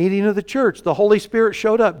 At the meeting of the church, the Holy Spirit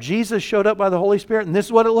showed up. Jesus showed up by the Holy Spirit, and this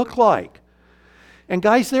is what it looked like. And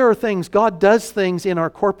guys, there are things, God does things in our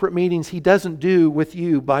corporate meetings He doesn't do with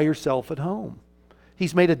you by yourself at home.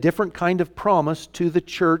 He's made a different kind of promise to the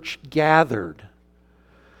church gathered.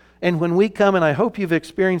 And when we come, and I hope you've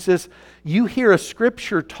experienced this, you hear a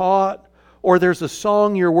scripture taught, or there's a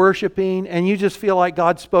song you're worshiping, and you just feel like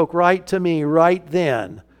God spoke right to me right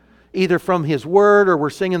then. Either from His Word, or we're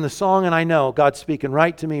singing the song, and I know God's speaking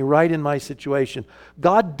right to me, right in my situation.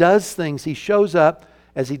 God does things. He shows up,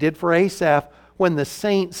 as He did for Asaph, when the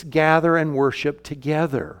saints gather and worship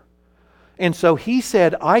together. And so he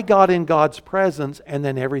said, I got in God's presence, and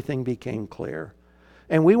then everything became clear.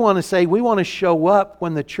 And we want to show up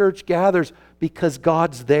when the church gathers because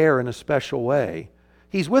God's there in a special way.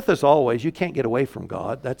 He's with us always. You can't get away from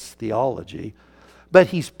God. That's theology. But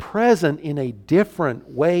He's present in a different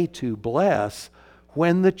way to bless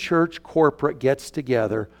when the church corporate gets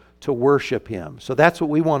together to worship Him. So that's what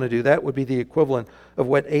we want to do. That would be the equivalent of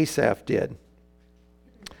what Asaph did.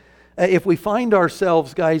 If we find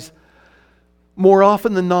ourselves, guys, more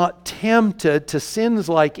often than not tempted to sins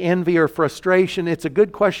like envy or frustration, it's a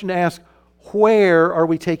good question to ask, where are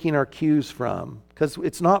we taking our cues from? Because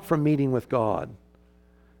it's not from meeting with God.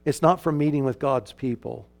 It's not from meeting with God's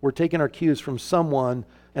people. We're taking our cues from someone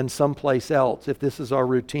and someplace else if this is our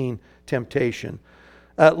routine temptation.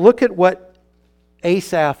 Look at what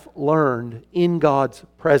Asaph learned in God's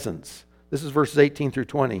presence. This is verses 18 through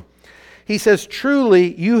 20. He says,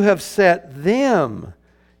 truly you have set them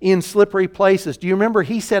in slippery places. Do you remember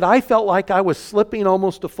he said, I felt like I was slipping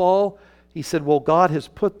almost to fall? He said, well, God has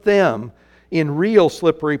put them in real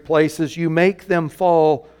slippery places. You make them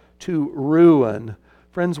fall to ruin.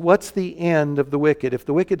 Friends, what's the end of the wicked? If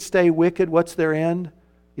the wicked stay wicked, what's their end?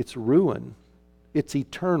 It's ruin. It's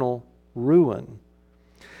eternal ruin.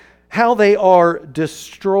 How they are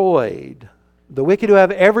destroyed. The wicked who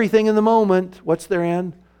have everything in the moment, what's their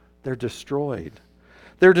end? They're destroyed.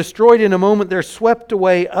 They're destroyed in a moment. They're swept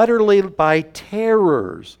away utterly by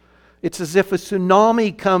terrors. It's as if a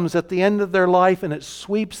tsunami comes at the end of their life and it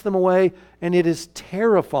sweeps them away, and it is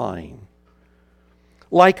terrifying.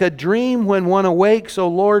 Like a dream when one awakes, O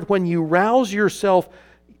Lord, when you rouse yourself.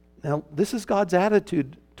 Now, this is God's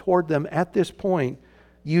attitude toward them at this point.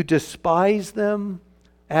 You despise them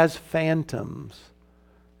as phantoms.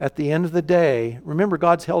 At the end of the day, remember,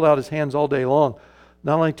 God's held out His hands all day long,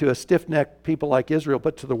 not only to a stiff-necked people like Israel,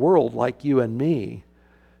 but to the world like you and me.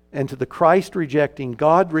 And to the Christ-rejecting,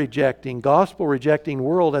 God-rejecting, gospel-rejecting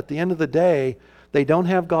world, at the end of the day, they don't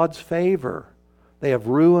have God's favor. They have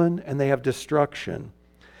ruin and they have destruction.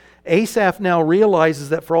 Asaph now realizes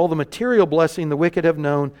that for all the material blessing the wicked have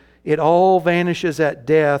known, it all vanishes at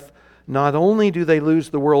death. Not only do they lose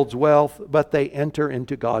the world's wealth, but they enter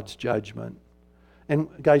into God's judgment. And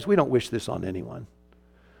guys, we don't wish this on anyone.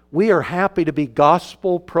 We are happy to be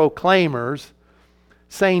gospel proclaimers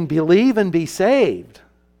saying, believe and be saved.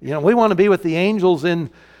 You know, we want to be with the angels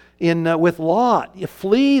with Lot. You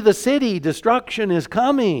flee the city, destruction is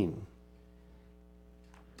coming.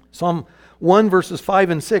 Psalm 1 verses 5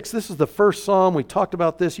 and 6. This is the first psalm. We talked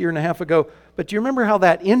about this a year and a half ago. But do you remember how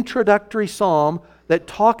that introductory psalm that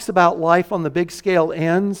talks about life on the big scale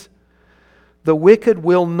ends? The wicked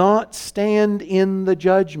will not stand in the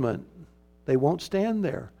judgment. They won't stand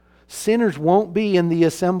there. Sinners won't be in the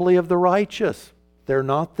assembly of the righteous. They're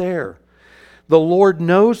not there. The Lord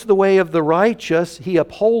knows the way of the righteous. He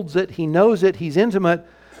upholds it. He knows it. He's intimate.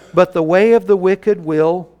 But the way of the wicked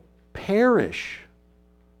will perish.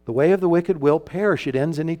 The way of the wicked will perish. It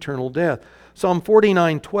ends in eternal death. Psalm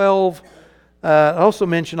 49:12. I also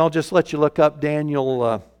mentioned, I'll just let you look up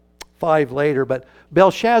Daniel 5 later, but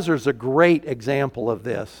Belshazzar is a great example of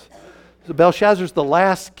this. So Belshazzar's the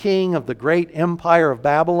last king of the great empire of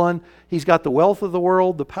Babylon. He's got the wealth of the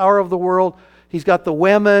world, the power of the world. He's got the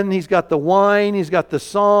women, he's got the wine, he's got the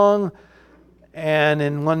song. And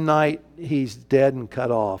in one night, he's dead and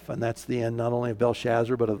cut off. And that's the end not only of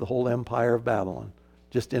Belshazzar, but of the whole empire of Babylon.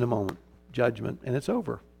 Just in a moment. Judgment. And it's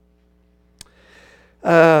over.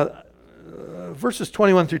 Verses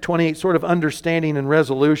 21 through 28, sort of understanding and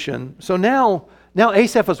resolution. So now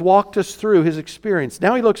Asaph has walked us through his experience.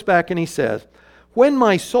 Now he looks back and he says, when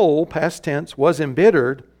my soul, past tense, was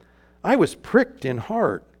embittered, I was pricked in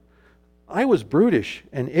heart. I was brutish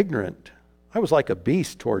and ignorant. I was like a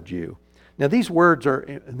beast toward you. Now these words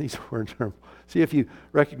are, see if you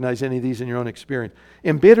recognize any of these in your own experience.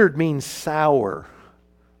 Embittered means sour,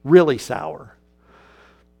 really sour.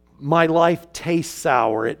 My life tastes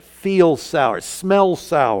sour. It feels sour. It smells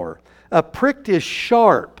sour. Pricked is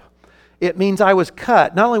sharp. It means I was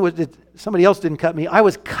cut. Not only was it somebody else didn't cut me, I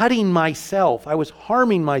was cutting myself. I was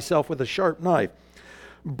harming myself with a sharp knife.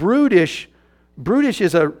 Brutish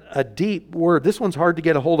is a deep word. This one's hard to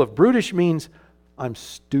get a hold of. Brutish means I'm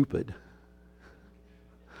stupid.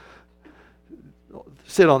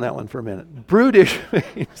 Sit on that one for a minute. Brutish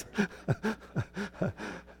means...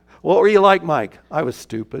 What were you like, Mike? I was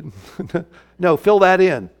stupid. No, fill that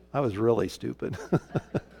in. I was really stupid.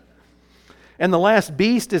 And the last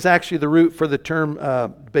beast is actually the root for the term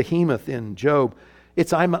behemoth in Job.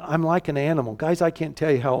 It's I'm like an animal. Guys, I can't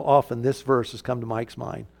tell you how often this verse has come to Mike's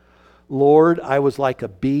mind. Lord, I was like a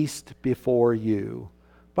beast before you.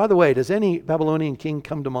 By the way, does any Babylonian king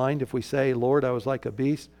come to mind if we say, Lord, I was like a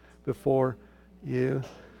beast before you?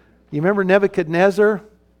 You remember Nebuchadnezzar?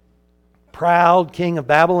 Proud king of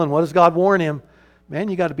Babylon. What does God warn him? Man,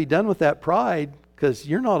 you got to be done with that pride, because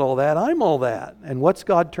you're not all that, I'm all that. And what's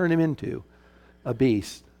God turn him into? A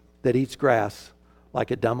beast that eats grass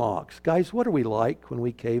like a dumb ox. Guys, what are we like when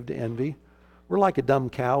we cave to envy? We're like a dumb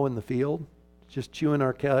cow in the field, just chewing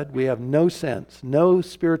our cud. We have no sense, no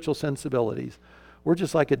spiritual sensibilities. We're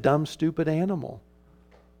just like a dumb, stupid animal.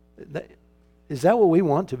 Is that what we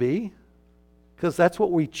want to be? Because that's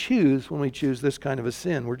what we choose when we choose this kind of a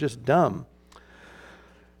sin. We're just dumb.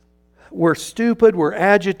 We're stupid, we're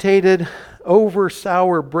agitated, over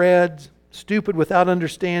sour bread, stupid without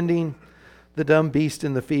understanding, the dumb beast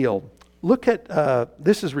in the field. Look at,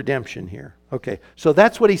 this is redemption here. Okay, so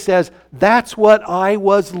that's what he says. That's what I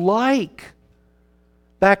was like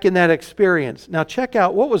back in that experience. Now check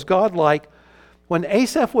out, what was God like when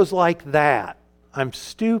Asaph was like that? I'm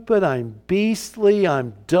stupid, I'm beastly,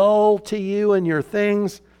 I'm dull to you and your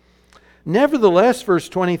things. Nevertheless, verse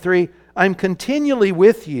 23, I'm continually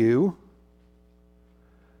with you.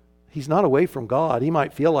 He's not away from God. He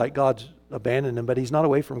might feel like God's abandoned him, but he's not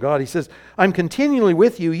away from God. He says, I'm continually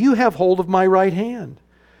with you. You have hold of my right hand.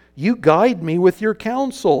 You guide me with your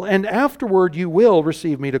counsel, and afterward you will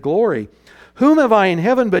receive me to glory. Whom have I in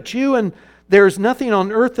heaven but you? And there is nothing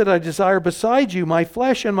on earth that I desire beside you. My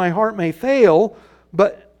flesh and my heart may fail,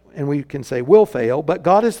 and we can say will fail, but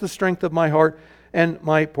God is the strength of my heart and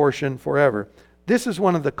my portion forever. This is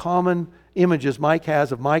one of the common images Mike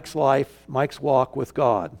has of Mike's life, Mike's walk with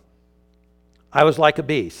God. I was like a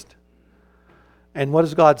beast. And what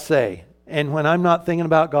does God say? And when I'm not thinking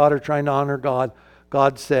about God or trying to honor God,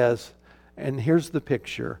 God says, and here's the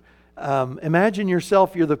picture. Imagine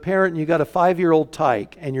yourself, you're the parent and you got a 5-year-old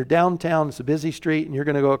tyke and you're downtown, it's a busy street and you're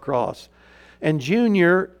going to go across. And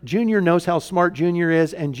Junior knows how smart Junior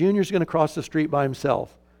is, and Junior's going to cross the street by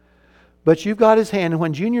himself. But you've got his hand, and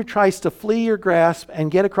when Junior tries to flee your grasp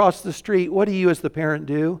and get across the street, what do you as the parent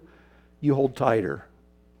do? You hold tighter.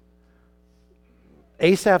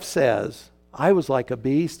 Asaph says, I was like a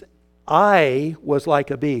beast. I was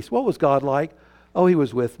like a beast. What was God like? Oh, He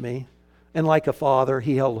was with me. And like a father,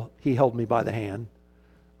 He held me by the hand.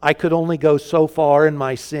 I could only go so far in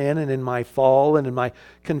my sin and in my fall and in my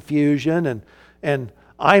confusion. And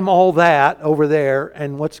I'm all that over there.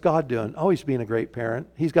 And what's God doing? Oh, He's being a great parent.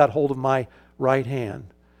 He's got hold of my right hand.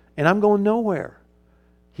 And I'm going nowhere.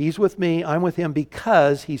 He's with me. I'm with Him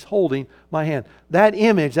because He's holding my hand. That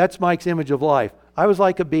image, that's Mike's image of life. I was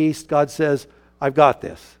like a beast. God says, I've got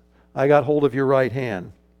this. I got hold of your right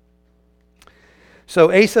hand. So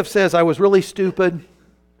Asaph says, I was really stupid.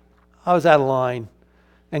 I was out of line.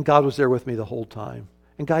 And God was there with me the whole time.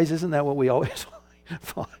 And guys, isn't that what we always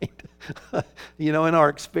find? In our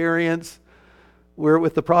experience, we're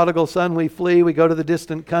with the prodigal son, we flee, we go to the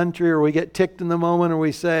distant country, or we get ticked in the moment, or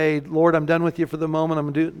we say, Lord, I'm done with you for the moment,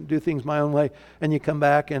 I'm going to do things my own way. And you come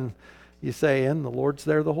back and you say, and the Lord's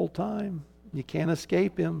there the whole time. You can't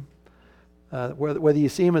escape Him. Whether you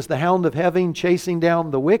see Him as the hound of heaven chasing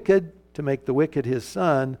down the wicked to make the wicked His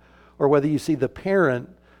son, or whether you see the parent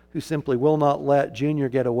who simply will not let Junior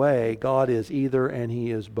get away, God is either and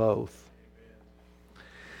He is both.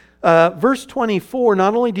 Verse 24,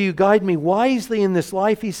 not only do you guide me wisely in this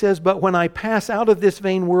life, he says, but when I pass out of this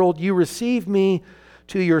vain world, you receive me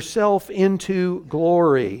to yourself into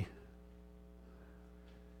glory.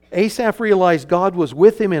 Asaph realized God was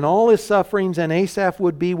with him in all his sufferings, and Asaph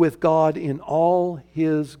would be with God in all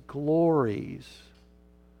His glories.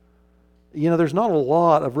 There's not a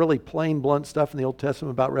lot of really plain, blunt stuff in the Old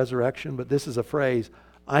Testament about resurrection, but this is a phrase,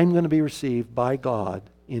 I'm going to be received by God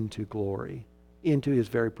into glory, into His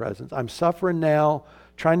very presence. I'm suffering now,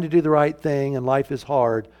 trying to do the right thing, and life is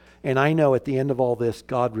hard, and I know at the end of all this,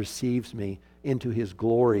 God receives me into His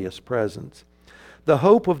glorious presence. The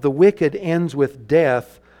hope of the wicked ends with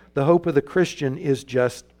death. The hope of the Christian is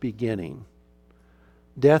just beginning.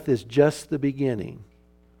 Death is just the beginning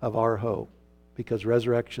of our hope, because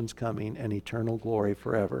resurrection's coming and eternal glory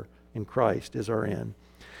forever in Christ is our end.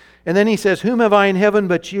 And then he says, whom have I in heaven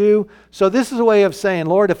but you? So this is a way of saying,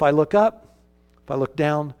 Lord, if I look up, if I look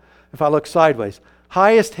down, if I look sideways,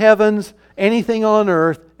 highest heavens, anything on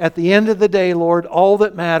earth, at the end of the day, Lord, all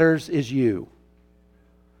that matters is you.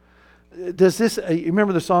 Does this, you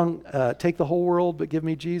remember the song, Take the Whole World but Give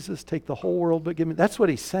Me Jesus? Take the whole world but give me, that's what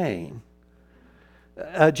he's saying.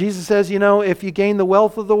 Jesus says, if you gain the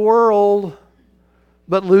wealth of the world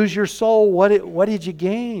but lose your soul, what did you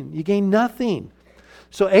gain? You gain nothing.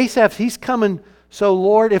 So Asaph, he's coming, so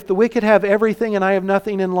Lord, if the wicked have everything and I have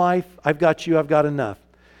nothing in life, I've got you, I've got enough.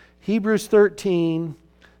 Hebrews 13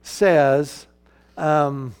 says,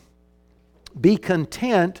 be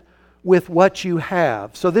content with what you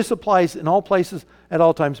have. So this applies in all places at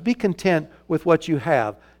all times. Be content with what you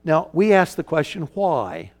have. Now, we ask the question,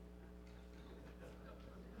 why?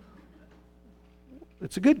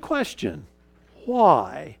 It's a good question.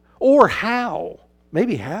 Why? Or how?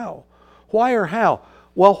 Maybe how. Why or how?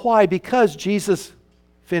 Well, why? Because Jesus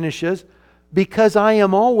finishes, because I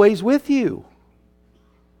am always with you.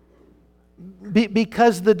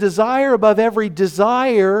 Because the desire above every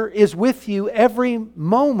desire is with you every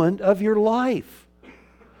moment of your life.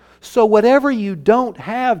 So whatever you don't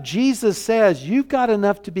have, Jesus says you've got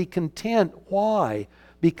enough to be content. Why?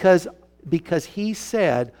 Because He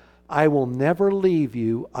said, I will never leave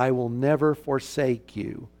you, I will never forsake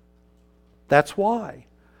you. That's why.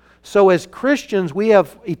 So as Christians, we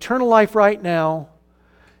have eternal life right now,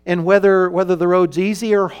 and whether the road's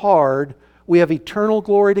easy or hard, we have eternal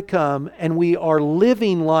glory to come, and we are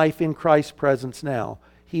living life in Christ's presence now.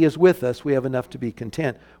 He is with us. We have enough to be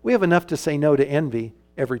content. We have enough to say no to envy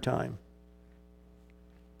every time.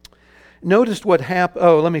 Notice what happened.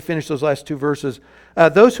 Oh, let me finish those last two verses.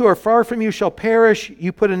 Those who are far from you shall perish.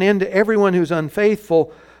 You put an end to everyone who's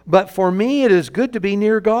unfaithful. But for me it is good to be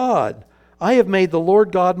near God. I have made the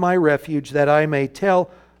Lord God my refuge, that I may tell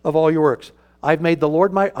of all your works.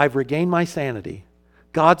 I've regained my sanity.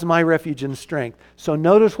 God's my refuge and strength. So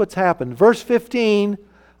notice what's happened. Verse 15,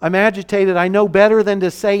 I'm agitated. I know better than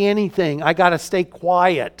to say anything. I got to stay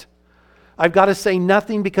quiet. I've got to say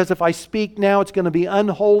nothing, because if I speak now, it's going to be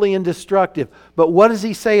unholy and destructive. But what does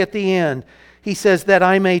he say at the end? He says, that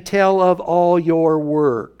I may tell of all your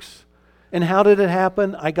works. And how did it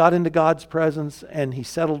happen? I got into God's presence and He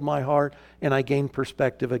settled my heart and I gained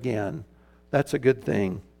perspective again. That's a good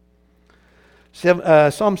thing.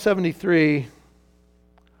 Psalm 73,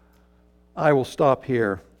 I will stop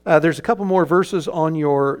here. There's a couple more verses on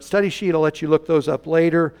your study sheet. I'll let you look those up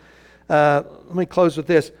later. Let me close with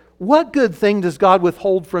this. What good thing does God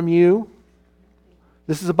withhold from you?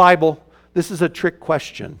 This is a Bible. This is a trick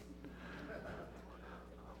question.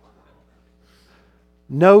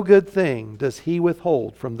 No good thing does He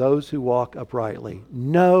withhold from those who walk uprightly.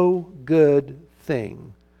 No good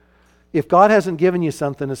thing. If God hasn't given you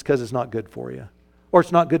something, it's because it's not good for you. Or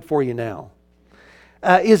it's not good for you now.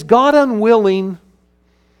 Is God unwilling?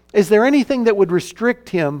 Is there anything that would restrict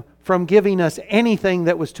Him from giving us anything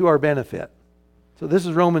that was to our benefit? So this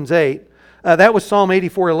is Romans 8. That was Psalm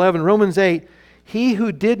 84:11. Romans 8. He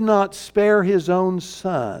who did not spare His own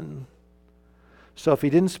Son. So if He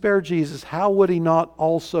didn't spare Jesus, how would He not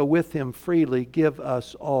also with Him freely give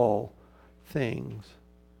us all things?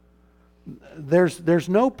 There's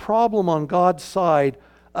no problem on God's side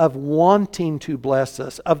of wanting to bless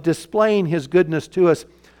us, of displaying His goodness to us.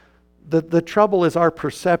 The trouble is our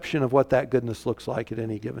perception of what that goodness looks like at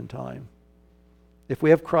any given time. If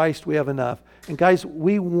we have Christ, we have enough. And guys,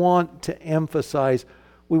 we want to emphasize,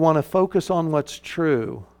 we want to focus on what's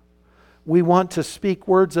true. We want to speak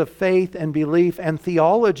words of faith and belief and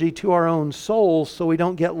theology to our own souls so we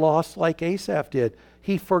don't get lost like Asaph did.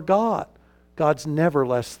 He forgot God's never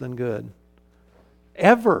less than good.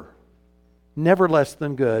 Ever. Never less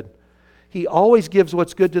than good. He always gives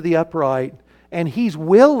what's good to the upright, and He's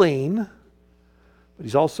willing, but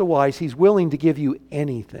He's also wise, He's willing to give you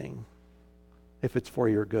anything if it's for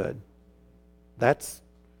your good. That's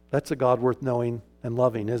a God worth knowing and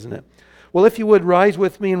loving, isn't it? Well, if you would, rise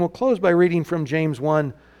with me, and we'll close by reading from James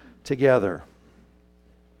 1 together.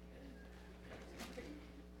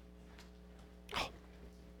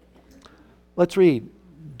 Let's read.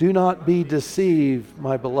 Do not be deceived,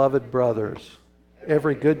 my beloved brothers.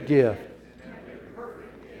 Every good gift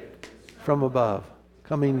from above,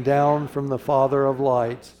 coming down from the Father of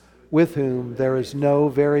lights, with whom there is no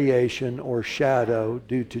variation or shadow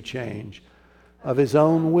due to change. Of His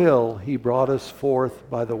own will He brought us forth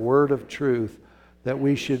by the word of truth, that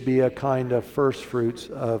we should be a kind of first fruits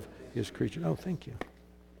of His creature. Oh, thank you.